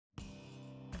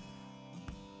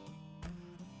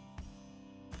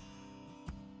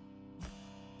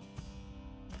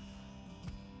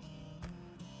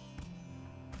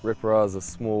Reparoa is a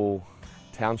small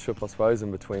township, I suppose,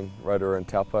 in between Rotorua and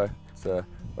Taupo. It's a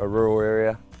rural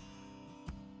area.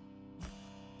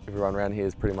 Everyone around here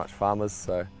is pretty much farmers,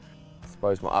 so I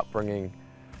suppose my upbringing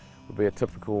would be a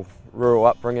typical rural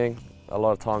upbringing. A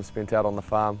lot of time spent out on the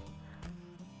farm,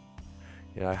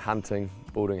 you know, hunting,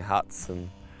 building huts and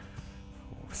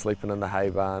sleeping in the hay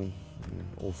barn and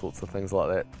all sorts of things like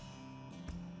that.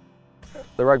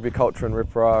 The rugby culture in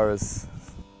Reparoa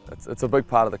it's a big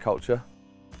part of the culture.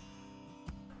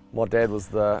 My dad was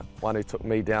the one who took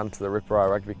me down to the Reparoa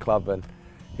Rugby Club, and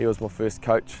he was my first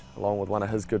coach along with one of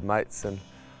his good mates, and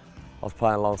I was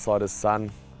playing alongside his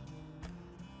son.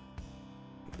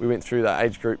 We went through the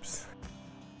age groups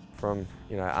from,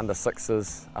 you know, under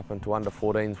 6s up into under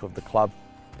 14s with the club,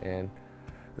 and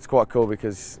it's quite cool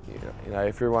because you know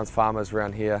if everyone's farmers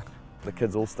around here, the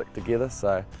kids all stick together.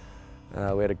 So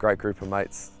we had a great group of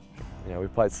mates. You know, we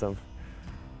played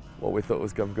what we thought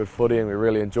was good footy, and we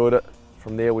really enjoyed it.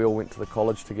 From there we all went to the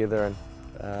college together,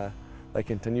 and they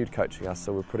continued coaching us,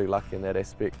 so we're pretty lucky in that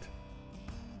aspect.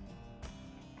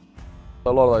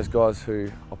 A lot of those guys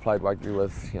who I played rugby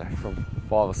with, you know, from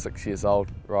 5 or 6 years old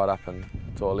right up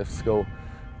until I left school,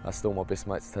 are still my best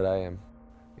mates today. And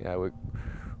you know, we've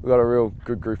got a real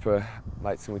good group of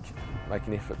mates, and we make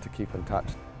an effort to keep in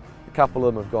touch. A couple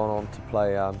of them have gone on to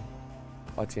play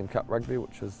ITM Cup rugby,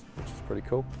 which is pretty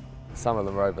cool. Some of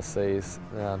them are overseas.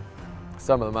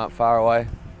 Some of them aren't far away,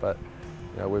 but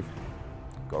you know, we've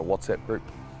got a WhatsApp group,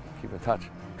 keep in touch.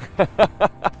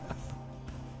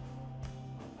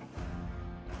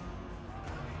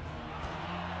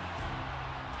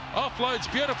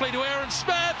 Offloads beautifully to Aaron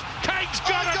Smith. Kane's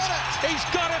got it! He's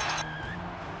got it!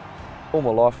 All my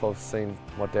life I've seen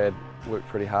my dad work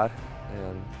pretty hard,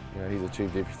 and you know, he's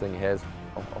achieved everything he has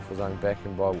off his own back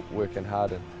and by working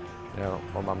hard, and you know,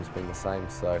 my mum's been the same.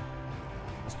 So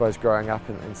I suppose growing up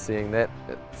and seeing that,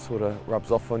 it sort of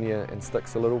rubs off on you and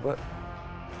sticks a little bit.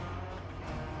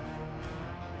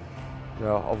 You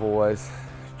know, I've always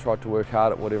tried to work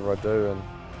hard at whatever I do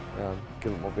and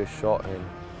give it my best shot, and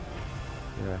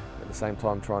you know, at the same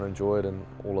time try and enjoy it, and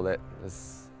all of that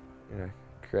has, you know,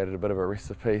 created a bit of a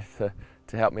recipe to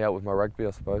help me out with my rugby,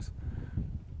 I suppose.